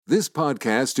This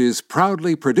podcast is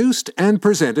proudly produced and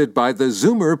presented by the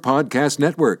Zoomer Podcast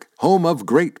Network, home of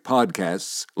great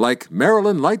podcasts like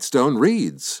Marilyn Lightstone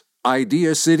Reads,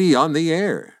 Idea City on the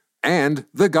Air, and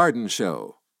The Garden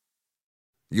Show.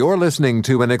 You're listening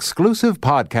to an exclusive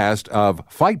podcast of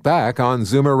Fight Back on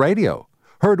Zoomer Radio,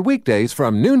 heard weekdays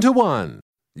from noon to 1.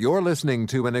 You're listening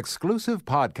to an exclusive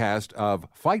podcast of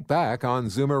Fight Back on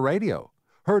Zoomer Radio,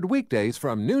 heard weekdays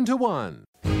from noon to 1.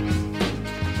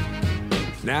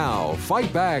 Now,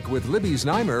 Fight Back with Libby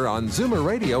Znaimer on Zoomer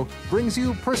Radio brings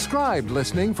you prescribed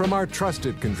listening from our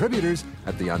trusted contributors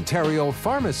at the Ontario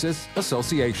Pharmacists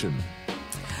Association.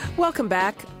 Welcome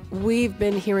back. We've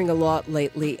been hearing a lot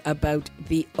lately about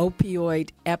the opioid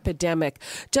epidemic.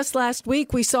 Just last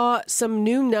week, we saw some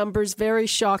new numbers, very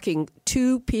shocking.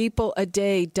 2 people a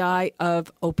day die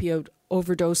of opioid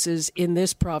overdoses in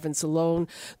this province alone.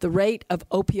 The rate of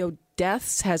opioid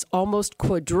deaths has almost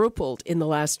quadrupled in the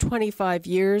last 25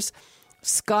 years,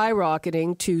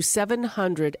 skyrocketing to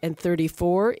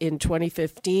 734 in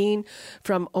 2015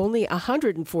 from only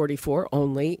 144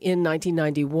 only in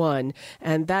 1991.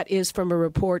 And that is from a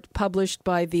report published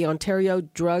by the Ontario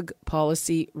Drug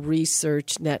Policy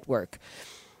Research Network.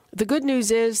 The good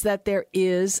news is that there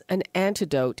is an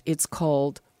antidote. It's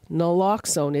called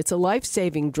naloxone. It's a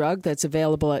life-saving drug that's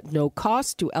available at no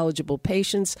cost to eligible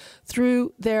patients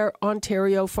through their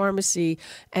Ontario pharmacy,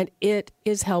 and it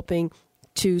is helping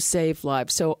to save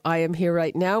lives. So I am here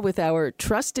right now with our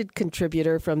trusted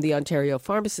contributor from the Ontario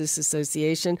Pharmacists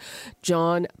Association,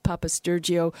 John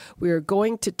Papastergiou. We are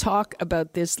going to talk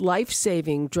about this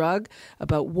life-saving drug,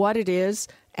 about what it is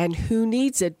and who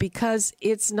needs it, because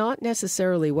it's not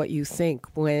necessarily what you think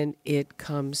when it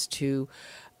comes to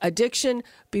addiction.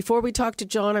 Before we talk to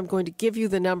John, I'm going to give you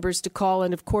the numbers to call,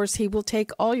 and of course, he will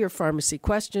take all your pharmacy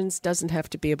questions. Doesn't have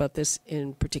to be about this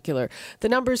in particular. The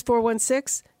number is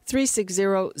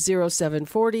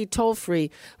 416-360-0740, toll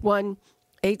free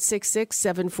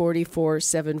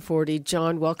 1-866-744-740.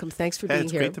 John, welcome. Thanks for being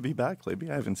it's here. It's great to be back,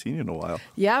 Libby. I haven't seen you in a while.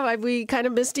 Yeah, we kind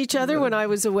of missed each other when I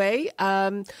was away.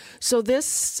 So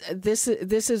this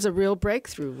is a real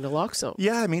breakthrough, naloxone.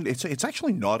 Yeah, I mean, it's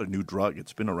actually not a new drug.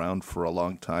 It's been around for a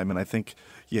long time, and I think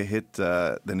you hit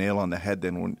the nail on the head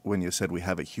then when you said we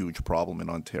have a huge problem in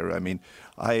Ontario. I mean,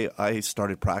 I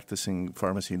started practicing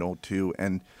pharmacy in 2002,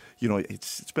 and you know,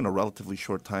 it's been a relatively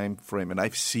short time frame, and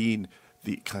I've seen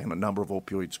the kind of number of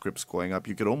opioid scripts going up.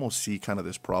 You could almost see kind of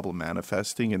this problem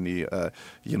manifesting in the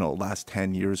last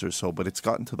 10 years or so. But it's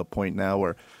gotten to the point now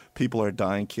where people are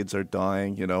dying, kids are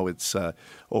dying. You know, it's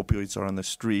opioids are on the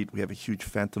street. We have a huge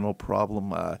fentanyl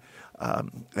problem,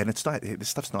 and this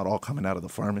stuff's not all coming out of the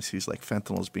pharmacies. Like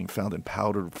fentanyl is being found in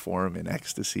powdered form, in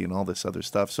ecstasy, and all this other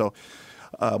stuff. So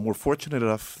we're fortunate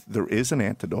enough there is an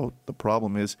antidote. The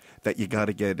problem is that you got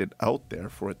to get it out there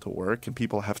for it to work, and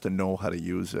people have to know how to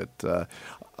use it.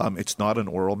 It's not an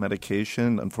oral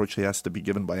medication. Unfortunately, it has to be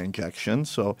given by injection.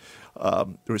 So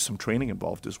there is some training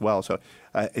involved as well. So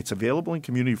it's available in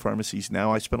community pharmacies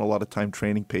now. I spend a lot of time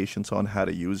training patients on how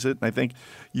to use it. And I think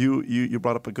you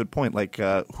brought up a good point, like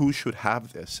who should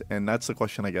have this? And that's the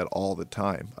question I get all the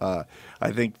time.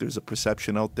 I think there's a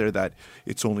perception out there that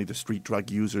it's only the street drug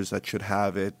users that should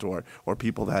have it, or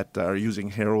people that are using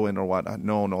heroin or whatnot.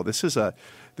 No, this is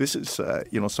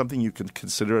something you can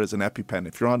consider as an EpiPen.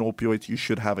 If you're on opioids, you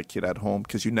should have a kit at home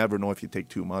because you never know if you take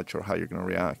too much or how you're going to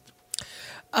react.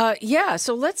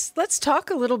 So let's talk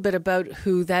a little bit about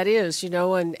who that is,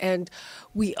 and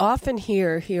we often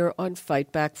hear here on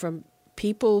Fight Back from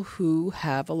people who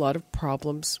have a lot of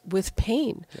problems with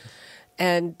pain. Yes.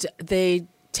 And they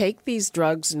take these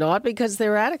drugs not because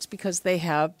they're addicts, because they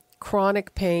have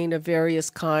chronic pain of various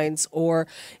kinds, or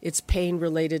it's pain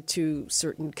related to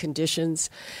certain conditions.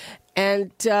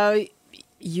 And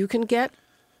you can get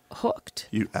hooked.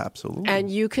 You absolutely. And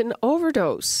you can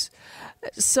overdose.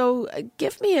 So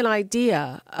give me an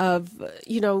idea of,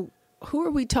 who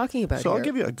are we talking about So here? I'll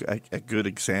give you a good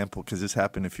example, because this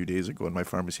happened a few days ago in my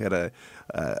pharmacy. I had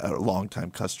a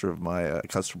longtime customer of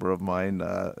mine,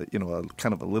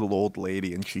 kind of a little old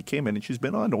lady, and she came in and she's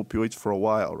been on opioids for a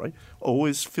while, right?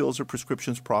 Always fills her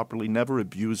prescriptions properly, never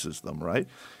abuses them, right?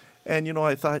 And,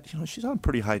 I thought, she's on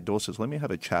pretty high doses. Let me have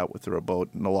a chat with her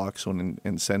about naloxone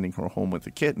and sending her home with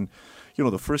a kit. And,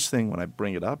 the first thing when I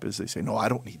bring it up is they say, no, I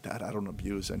don't need that. I don't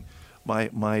abuse. And my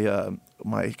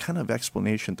my kind of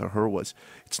explanation to her was,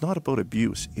 it's not about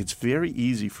abuse. It's very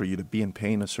easy for you to be in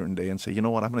pain a certain day and say, you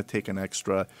know what, I'm going to take an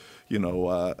extra,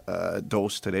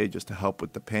 dose today just to help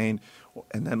with the pain.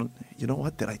 And then, you know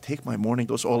what, did I take my morning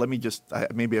dose? Oh,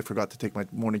 maybe I forgot to take my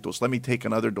morning dose. Let me take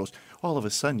another dose. All of a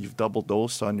sudden, you've double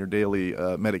dosed on your daily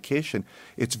medication.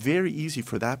 It's very easy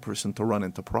for that person to run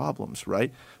into problems,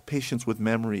 right? Patients with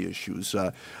memory issues,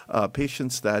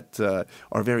 patients that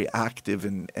are very active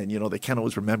and they can't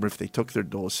always remember if they took their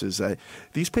doses.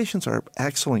 These patients are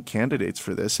excellent candidates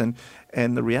for this. And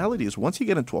the reality is, once you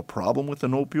get into a problem with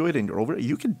an opioid and you're over it,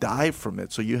 you can die from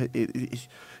it. So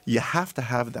you have to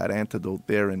have that antidote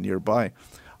there and nearby.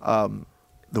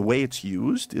 The way it's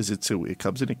used is it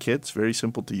comes in a kit. It's very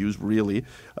simple to use, really.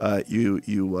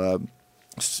 You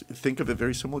think of it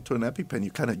very similar to an EpiPen.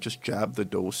 You kind of just jab the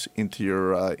dose into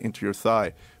your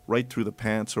thigh, right through the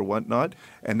pants or whatnot,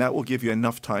 and that will give you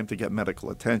enough time to get medical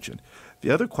attention.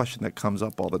 The other question that comes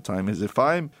up all the time is, if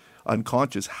I'm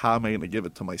unconscious, how am I going to give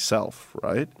it to myself,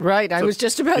 right? Right. I was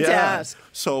just about to ask.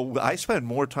 So I spend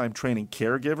more time training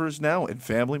caregivers now and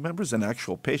family members than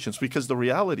actual patients, because the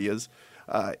reality is,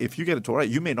 if you get it to right,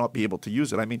 you may not be able to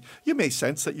use it. I mean, you may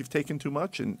sense that you've taken too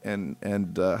much and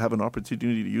have an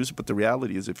opportunity to use it. But the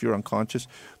reality is, if you're unconscious,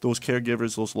 those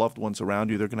caregivers, those loved ones around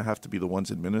you, they're going to have to be the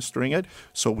ones administering it.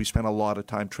 So we spend a lot of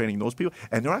time training those people.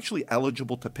 And they're actually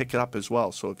eligible to pick it up as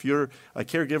well. So if you're a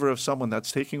caregiver of someone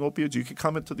that's taking opioids, you can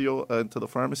come into the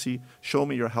pharmacy, show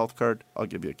me your health card, I'll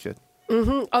give you a kit.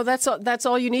 Mm-hmm. Oh, that's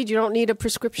all you need? You don't need a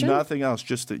prescription? Nothing else,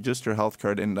 just your health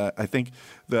card. And I think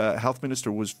the health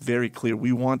minister was very clear.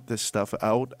 We want this stuff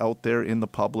out there in the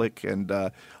public, and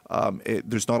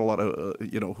there's not a lot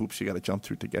of hoops you got to jump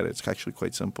through to get it. It's actually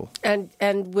quite simple.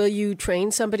 And will you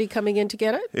train somebody coming in to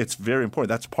get it? It's very important.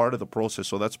 That's part of the process.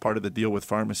 So that's part of the deal with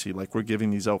pharmacy. Like, we're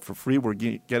giving these out for free. We're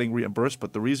getting reimbursed,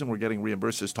 but the reason we're getting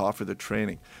reimbursed is to offer the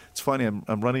training. It's funny.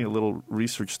 I'm running a little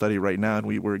research study right now, and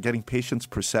we're getting patients'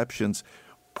 perceptions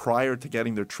prior to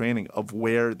getting their training of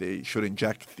where they should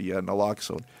inject the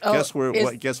naloxone.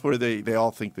 Guess where they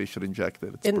all think they should inject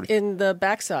it? In the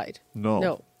backside?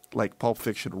 No. Like Pulp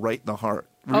Fiction, right in the heart.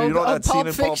 Oh, you know that Pulp scene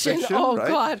in Pulp Fiction? Oh, right?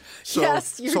 God. So,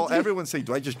 yes. So everyone's saying,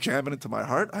 do I just jam it into my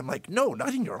heart? I'm like, no,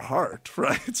 not in your heart,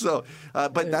 right? So,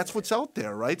 but that's what's out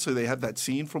there, right? So they have that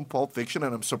scene from Pulp Fiction,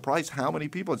 and I'm surprised how many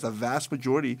people, it's a vast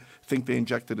majority, think they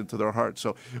inject it into their heart.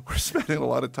 So we're spending a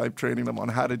lot of time training them on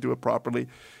how to do it properly.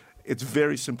 It's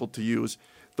very simple to use.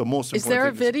 The most important Is there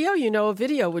a video? A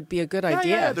video would be a good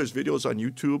idea. Yeah, there's videos on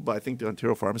YouTube. I think the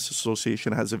Ontario Pharmacists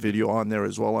Association has a video on there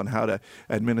as well on how to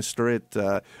administer it.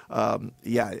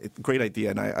 Great idea,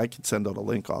 and I can send out a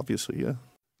link, obviously, yeah.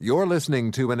 You're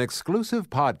listening to an exclusive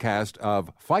podcast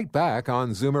of Fight Back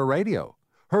on Zoomer Radio.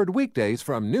 Heard weekdays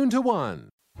from noon to 1.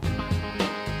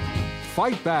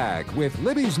 Fight Back with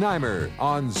Libby Znaimer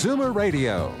on Zoomer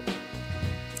Radio.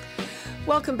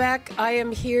 Welcome back. I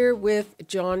am here with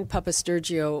John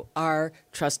Papastergiou, our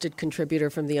trusted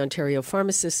contributor from the Ontario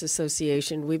Pharmacists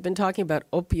Association. We've been talking about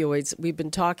opioids. We've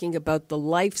been talking about the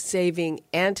life-saving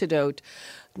antidote,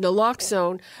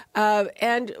 naloxone.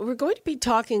 And we're going to be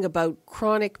talking about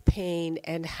chronic pain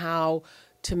and how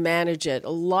to manage it.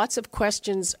 Lots of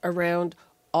questions around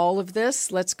all of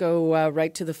this. Let's go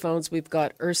right to the phones. We've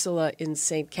got Ursula in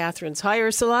St. Catharines. Hi,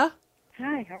 Ursula.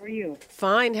 Hi, how are you?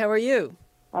 Fine. How are you?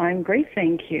 I'm great,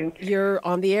 thank you. You're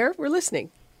on the air. We're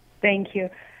listening. Thank you.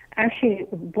 Actually,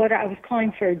 what I was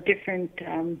calling for a different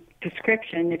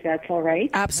prescription, if that's all right.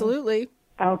 Absolutely.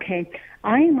 Okay.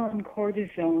 I am on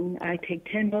cortisone. I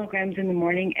take 10 milligrams in the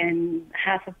morning and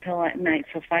half a pill at night,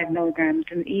 so 5 milligrams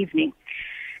in the evening.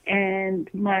 And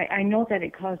I know that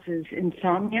it causes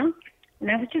insomnia. And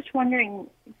I was just wondering,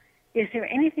 is there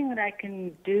anything that I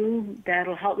can do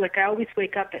that'll help? Like, I always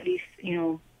wake up at least,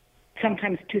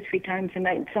 sometimes 2-3 times a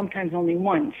night, sometimes only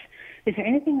once. Is there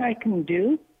anything I can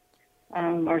do?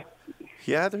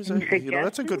 Yeah,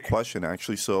 that's a good question,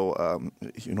 actually. So,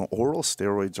 oral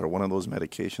steroids are one of those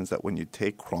medications that when you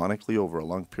take chronically over a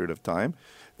long period of time,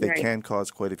 they can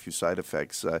cause quite a few side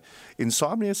effects.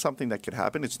 Insomnia is something that could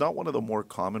happen. It's not one of the more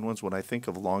common ones. When I think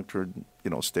of long-term,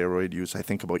 steroid use, I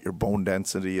think about your bone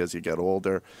density as you get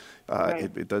older.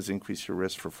 It does increase your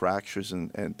risk for fractures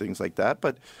and things like that.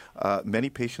 But many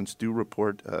patients do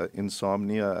report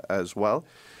insomnia as well.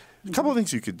 A couple of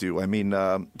things you could do. I mean,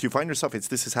 do you find yourself,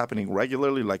 this is happening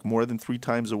regularly, like more than 3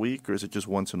 times a week, or is it just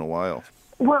once in a while?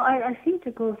 Well, I seem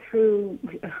to go through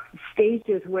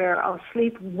stages where I'll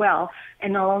sleep well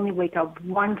and I'll only wake up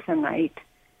once a night.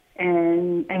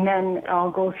 And then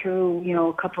I'll go through,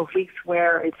 a couple of weeks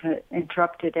where it's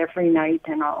interrupted every night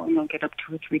and I'll, get up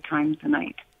 2 or 3 times a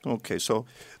night. Okay, so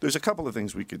there's a couple of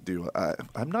things we could do.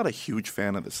 I'm not a huge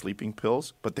fan of the sleeping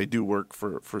pills, but they do work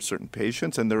for certain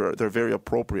patients, and they're very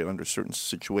appropriate under certain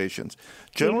situations.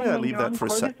 Generally, I leave that for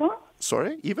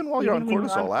Sorry? Even while you're on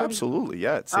cortisol, absolutely.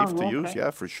 Yeah, it's safe to use,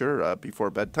 for sure, before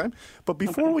bedtime. But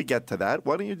before we get to that,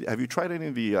 have you tried any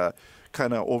of the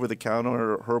kind of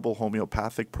over-the-counter herbal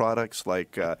homeopathic products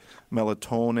like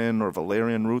melatonin or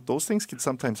valerian root? Those things can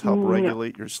sometimes help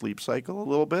regulate your sleep cycle a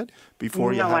little bit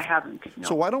before you have... No, I haven't. No.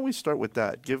 So why don't we start with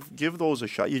that? Give those a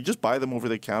shot. You just buy them over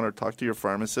the counter, talk to your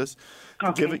pharmacist.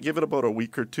 Okay. Give it about a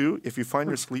week or two. If you find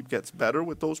your sleep gets better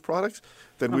with those products,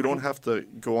 then we don't have to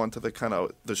go on to the kind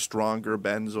of the stronger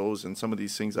benzos and some of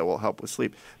these things that will help with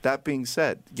sleep. That being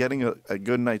said, getting a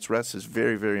good night's rest is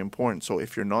very, very important. So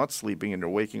if you're not sleeping and you're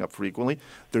waking up frequently,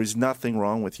 there's nothing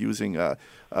wrong with using a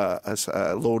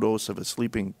low dose of a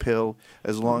sleeping pill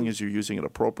as long as you're using it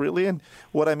appropriately. And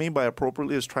what I mean by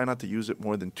appropriately is try not to use it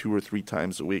more than 2 or 3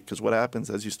 times a week, because what happens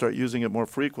as you start using it more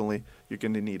frequently, you're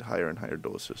going to need higher and higher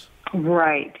doses.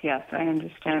 Right, yes, I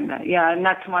understand that. Yeah, and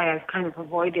that's why I've kind of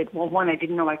avoided, well, one, I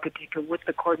didn't know I could take it with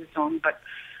the cortisone, but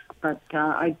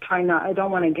I try not. I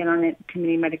don't want to get on it too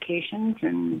many medications.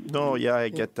 And no, yeah, I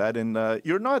get that. And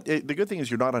you're not. The good thing is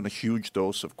you're not on a huge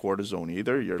dose of cortisone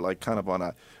either. You're like kind of on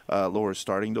a lower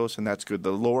starting dose, and that's good.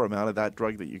 The lower amount of that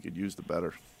drug that you could use, the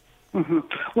better. Mm-hmm.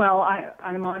 Well,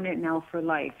 I'm on it now for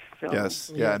life. So.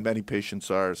 Yes, yeah, and many patients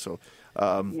are. So,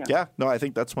 no, I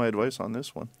think that's my advice on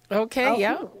this one. Okay,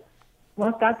 yeah.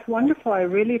 Well, that's wonderful. I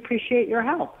really appreciate your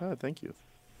help. Thank you.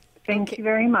 Thank you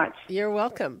very much. You're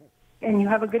welcome. And you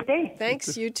have a good day.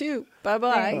 Thanks, you too.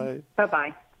 Bye-bye. Bye.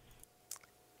 Bye-bye.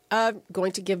 I'm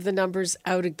going to give the numbers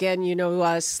out again. You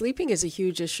know, sleeping is a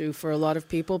huge issue for a lot of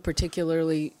people,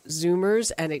 particularly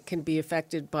Zoomers, and it can be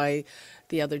affected by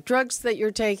the other drugs that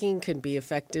you're taking, can be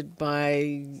affected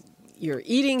by your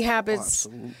eating habits.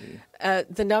 Absolutely.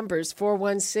 The numbers,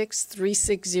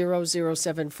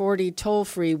 416-360-0740,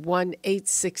 toll-free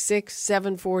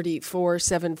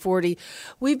 1-866-740-4740.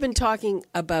 We've been talking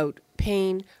about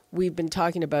pain. We've been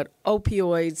talking about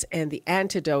opioids and the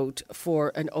antidote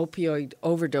for an opioid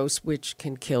overdose, which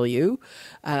can kill you.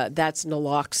 That's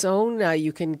naloxone.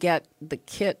 You can get the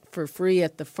kit for free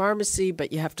at the pharmacy,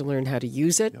 but you have to learn how to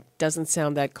use it. Yep. Doesn't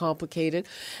sound that complicated.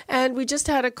 And we just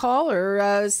had a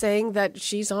caller saying that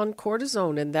she's on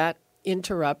cortisone and that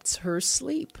interrupts her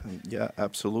sleep. Yeah,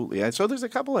 absolutely. And so there's a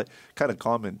couple of kind of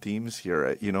common themes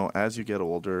here. You know, as you get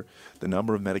older, the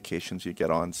number of medications you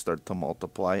get on start to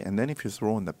multiply. And then if you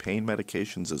throw in the pain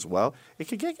medications as well, it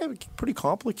can get pretty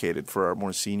complicated for our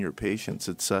more senior patients.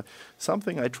 It's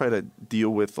something I try to deal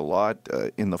with a lot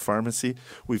in the pharmacy.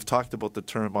 We've talked about the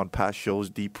term on past shows,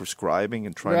 deprescribing,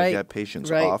 and trying to get patients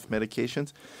off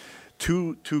medications.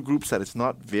 Two groups that it's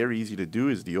not very easy to do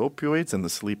is the opioids and the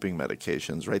sleeping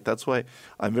medications, right? That's why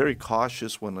I'm very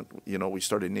cautious when, we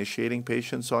start initiating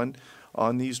patients on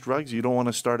these drugs. You don't want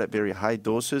to start at very high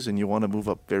doses, and you want to move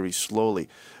up very slowly,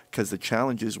 because the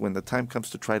challenge is when the time comes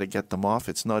to try to get them off,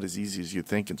 it's not as easy as you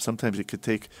think. And sometimes it could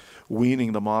take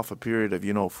weaning them off a period of,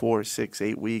 4, 6,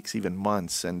 8 weeks, even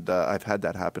months. And I've had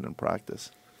that happen in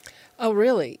practice. Oh,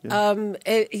 really? Yeah.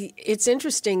 It's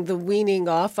interesting, the weaning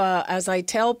off. As I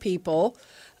tell people,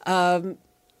 I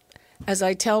was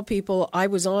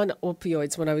on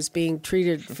opioids when I was being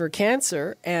treated for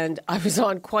cancer, and I was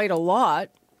on quite a lot,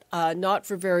 not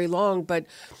for very long, but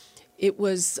it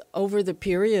was over the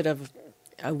period of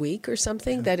a week or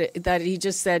something that he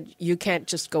just said, you can't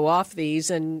just go off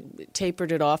these, and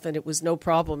tapered it off, and it was no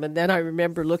problem. And then I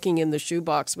remember looking in the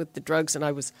shoebox with the drugs, and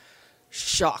I was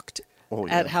shocked.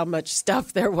 At how much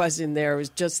stuff there was in there. It was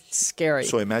just scary.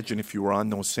 So imagine if you were on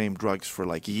those same drugs for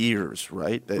like years,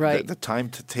 right? The time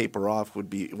to taper off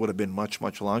would have been much,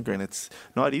 much longer, and it's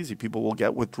not easy. People will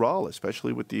get withdrawal,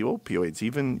 especially with the opioids,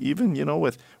 even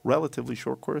with relatively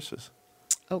short courses.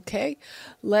 Okay.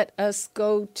 Let us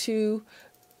go to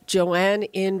Joanne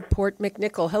in Port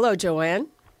McNicoll. Hello, Joanne.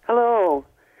 Hello.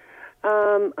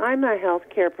 I'm a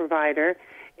healthcare provider,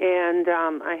 and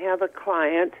I have a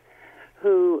client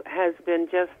who has been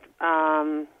just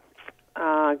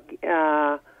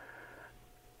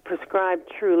prescribed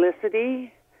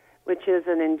Trulicity, which is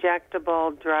an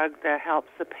injectable drug that helps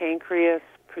the pancreas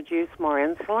produce more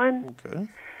insulin. Okay.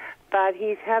 But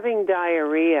he's having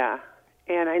diarrhea,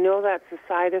 and I know that's a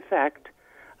side effect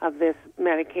of this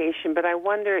medication, but I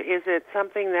wonder, is it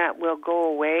something that will go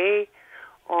away,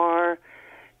 or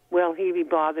will he be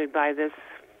bothered by this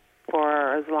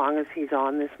for as long as he's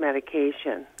on this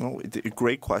medication? Oh,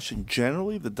 great question.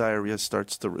 Generally, the diarrhea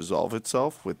starts to resolve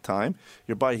itself with time.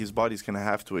 His body's going to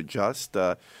have to adjust.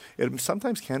 It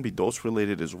sometimes can be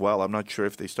dose-related as well. I'm not sure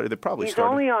if they started. He's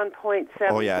only on 0.75.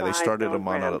 Oh, yeah, they started him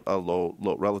milligrams. on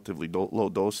a relatively low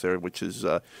dose there, which is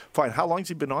fine. How long has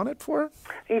he been on it for?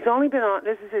 He's only been on,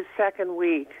 this is his second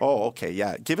week. Oh, okay,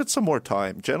 yeah. Give it some more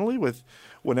time. Generally,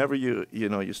 whenever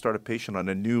you start a patient on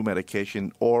a new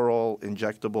medication, oral,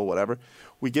 injectable, whatever,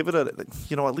 we give it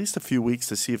at least a few weeks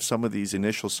to see if some of these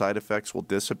initial side effects will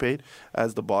dissipate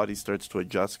as the body starts to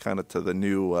adjust kind of to the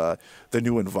new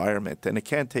environment, and it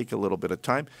can take a little bit of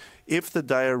time. If the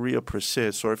diarrhea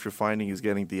persists, or if you're finding he's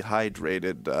getting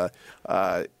dehydrated,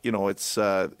 it's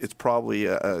probably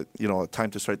a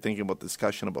time to start thinking about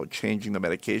discussion about changing the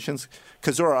medications,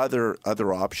 because there are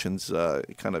other options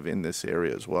kind of in this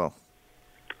area as well.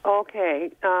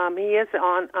 Okay. He is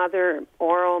on other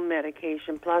oral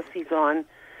medication, plus he's on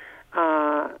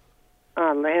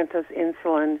Lantus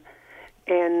insulin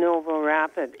and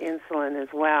NovoRapid insulin as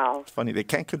well. It's funny, they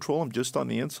can't control him just on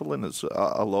the insulin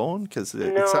alone, because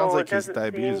it sounds like his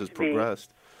diabetes has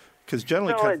progressed. Because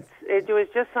generally, it was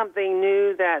just something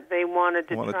new that they wanted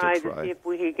to try to see if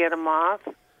we could get him off.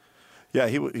 Yeah,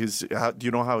 do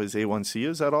you know how his A1C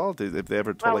is at all? If they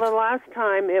ever told? Well, the last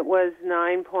time it was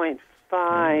 9.5.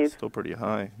 Still pretty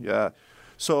high, yeah.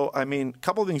 So, I mean, a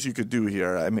couple of things you could do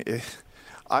here. I mean,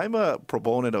 I'm a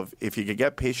proponent of if you could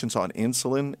get patients on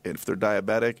insulin, if they're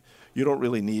diabetic, you don't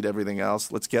really need everything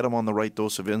else. Let's get them on the right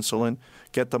dose of insulin,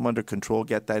 get them under control,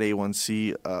 get that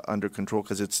A1C under control,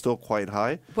 because it's still quite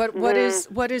high. What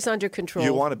is under control?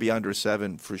 You want to be under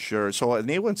 7 for sure. So an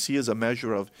A1C is a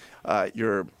measure of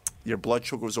your blood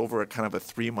sugar is over a kind of a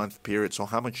 3-month period. So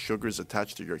how much sugar is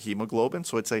attached to your hemoglobin?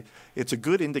 So it's a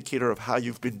good indicator of how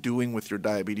you've been doing with your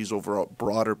diabetes over a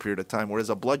broader period of time. Whereas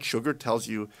a blood sugar tells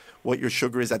you what your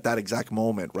sugar is at that exact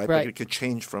moment, right? But it could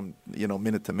change from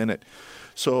minute to minute.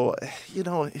 So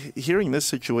hearing this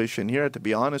situation here, to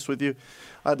be honest with you,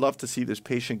 I'd love to see this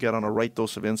patient get on a right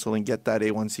dose of insulin, get that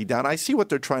A1C down. I see what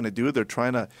they're trying to do. They're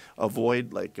trying to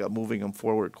avoid moving them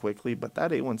forward quickly, but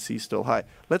that A1C is still high.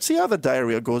 Let's see how the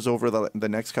diarrhea goes over the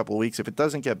next couple of weeks. If it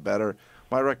doesn't get better,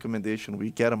 my recommendation,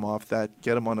 we get him off that,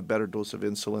 get him on a better dose of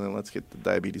insulin, and let's get the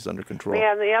diabetes under control.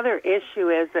 Yeah, the other issue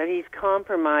is that he's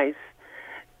compromised,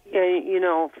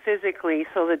 physically,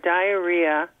 so the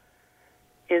diarrhea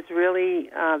is really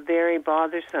very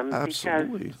bothersome.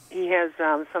 Absolutely. Because he has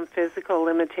some physical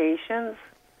limitations.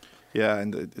 Yeah,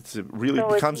 and it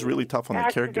becomes really tough on the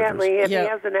caregivers. If he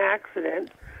has an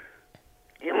accident,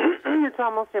 it's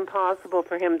almost impossible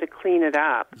for him to clean it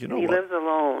up. He lives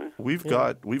alone. We've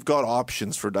got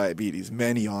options for diabetes,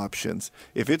 many options.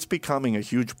 If it's becoming a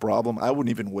huge problem, I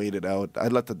wouldn't even wait it out.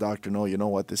 I'd let the doctor know, you know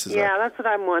what, this is that's what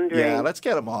I'm wondering. Yeah, let's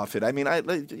get him off it. I mean,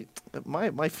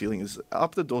 my feeling is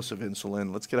up the dose of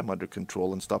insulin, let's get him under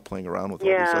control and stop playing around with all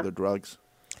these other drugs.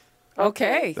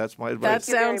 Okay. That's my advice.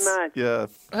 That sounds... Thank you very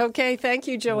much. Yeah. Okay, thank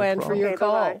you, Joanne, for your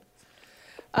call.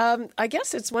 Bye-bye. I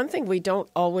guess it's one thing we don't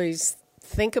always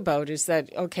think about is that,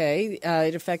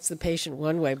 it affects the patient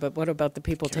one way, but what about the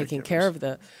people taking care of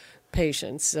the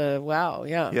patients? Yeah,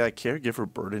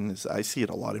 caregiver burden I see it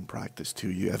a lot in practice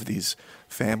too. You have these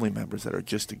family members that are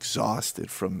just exhausted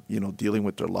from dealing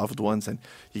with their loved ones, and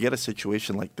you get a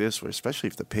situation like this where, especially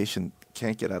if the patient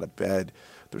can't get out of bed,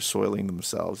 they're soiling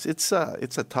themselves. It's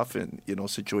a tough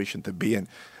situation to be in.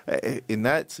 In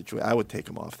that situation, I would take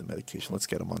them off the medication. Let's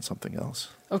get them on something else.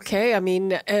 Okay, I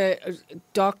mean,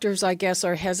 doctors, I guess,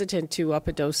 are hesitant to up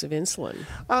a dose of insulin.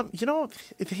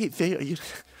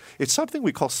 It's something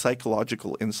we call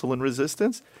psychological insulin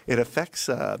resistance. It affects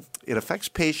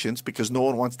patients because no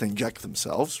one wants to inject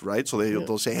themselves, right? So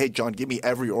they'll say, "Hey, John, give me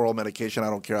every oral medication. I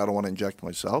don't care. I don't want to inject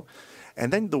myself."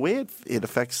 And then the way it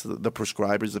affects the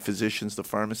prescribers, the physicians, the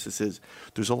pharmacists is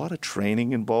there's a lot of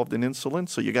training involved in insulin.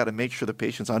 So you got to make sure the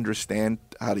patients understand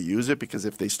how to use it, because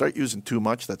if they start using too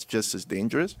much, that's just as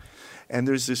dangerous. And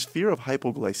there's this fear of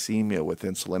hypoglycemia with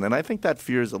insulin, and I think that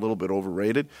fear is a little bit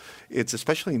overrated. It's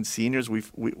especially in seniors.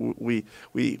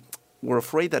 We're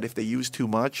afraid that if they use too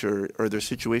much or their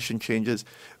situation changes,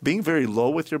 being very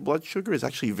low with your blood sugar is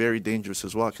actually very dangerous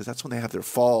as well, because that's when they have their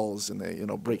falls and they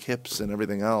break hips and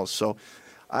everything else. So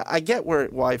I get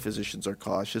why physicians are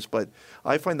cautious, but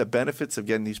I find the benefits of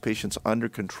getting these patients under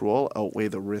control outweigh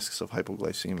the risks of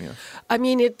hypoglycemia. I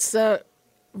mean, it's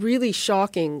really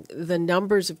shocking the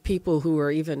numbers of people who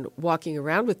are even walking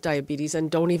around with diabetes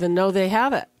and don't even know they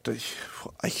have it.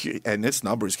 And this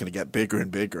number is going to get bigger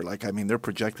and bigger. They're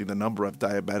projecting the number of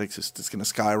diabetics is going to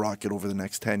skyrocket over the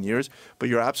next 10 years. But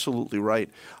you're absolutely right,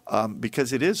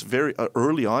 because it is very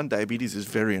early on, diabetes is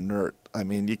very inert. I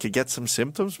mean, you could get some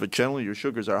symptoms, but generally your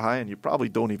sugars are high and you probably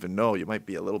don't even know. You might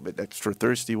be a little bit extra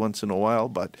thirsty once in a while,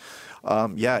 but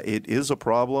it is a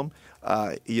problem.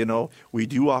 We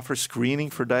do offer screening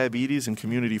for diabetes in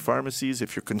community pharmacies.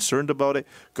 If you're concerned about it,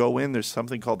 go in. There's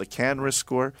something called the CAN risk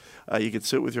score. You can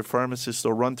sit with your pharmacist.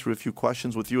 They'll run through a few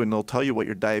questions with you, and they'll tell you what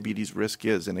your diabetes risk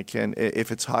is. And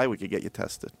if it's high, we could get you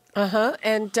tested.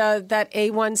 And that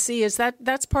A1C,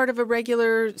 that's part of a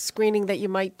regular screening that you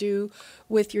might do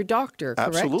with your doctor,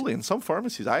 correct? Absolutely. In some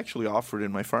pharmacies, I actually offer it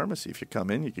in my pharmacy. If you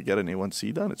come in, you could get an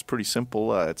A1C done. It's pretty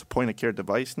simple. It's a point-of-care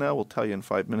device now. We'll tell you in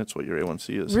 5 minutes what your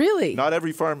A1C is. Really? Not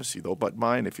every pharmacy, though, but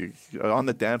mine. If you're on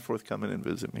the Danforth, come in and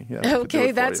visit me. Yeah,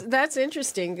 okay, that's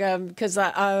interesting because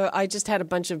I just had a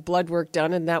bunch of blood work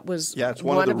done, and that was it's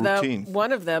one of the routine.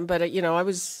 One of them, but I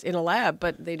was in a lab,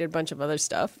 but they did a bunch of other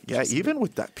stuff. Yeah, even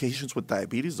with patients with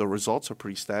diabetes, the results are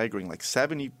pretty staggering. Like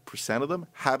 70% of them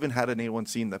haven't had an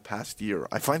A1C in the past year.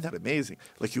 I find that amazing.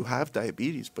 Like you have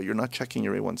diabetes, but you're not checking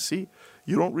your A1C.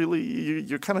 You don't really,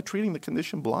 you're kind of treating the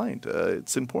condition blind.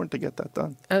 It's important to get that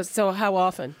done. So how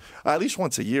often? At least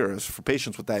once a year for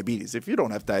patients with diabetes. If you don't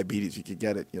have diabetes, you could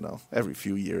get it, every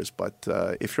few years. But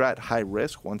if you're at high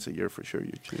risk, once a year for sure,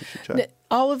 you should check.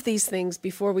 All of these things,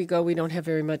 before we go, we don't have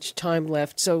very much time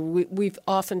left. So we've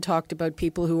often talked about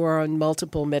people who are on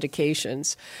multiple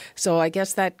medications. So I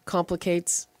guess that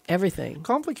complicates everything.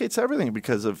 Complicates everything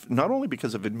not only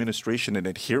because of administration and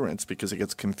adherence, because it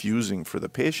gets confusing for the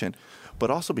patient, but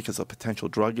also because of potential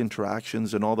drug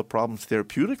interactions and all the problems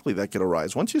therapeutically that could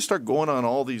arise. Once you start going on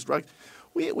all these drugs,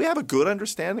 we have a good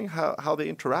understanding how they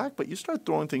interact, but you start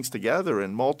throwing things together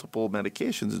in multiple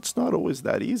medications, it's not always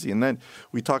that easy. And then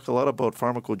we talk a lot about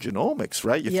pharmacogenomics,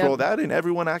 right? You throw that in,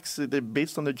 everyone acts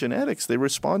based on the genetics. They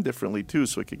respond differently too,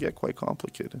 so it could get quite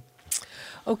complicated.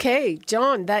 Okay,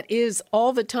 John, that is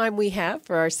all the time we have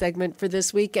for our segment for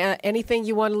this week. Anything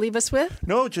you want to leave us with?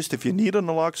 No, just if you need a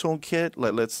naloxone kit,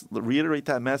 let's reiterate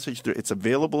that message. It's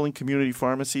available in community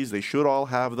pharmacies. They should all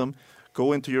have them.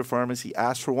 Go into your pharmacy,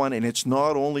 ask for one, and it's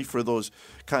not only for those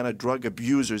kind of drug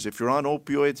abusers. If you're on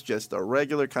opioids, just a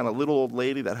regular kind of little old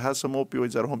lady that has some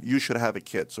opioids at home, you should have a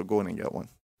kit, so go in and get one.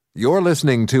 You're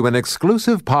listening to an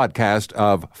exclusive podcast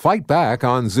of Fight Back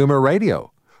on Zoomer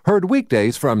Radio. Heard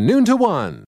weekdays from noon to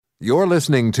 1. You're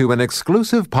listening to an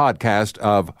exclusive podcast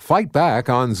of Fight Back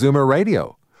on Zoomer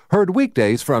Radio. Heard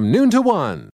weekdays from noon to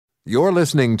 1. You're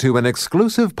listening to an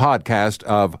exclusive podcast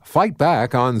of Fight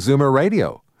Back on Zoomer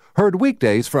Radio. Heard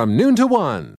weekdays from noon to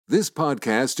 1. This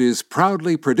podcast is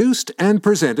proudly produced and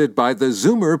presented by the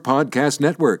Zoomer Podcast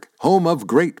Network, home of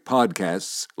great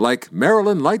podcasts like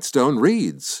Marilyn Lightstone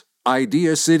Reads,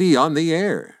 Idea City on the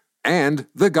Air, and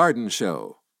The Garden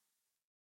Show.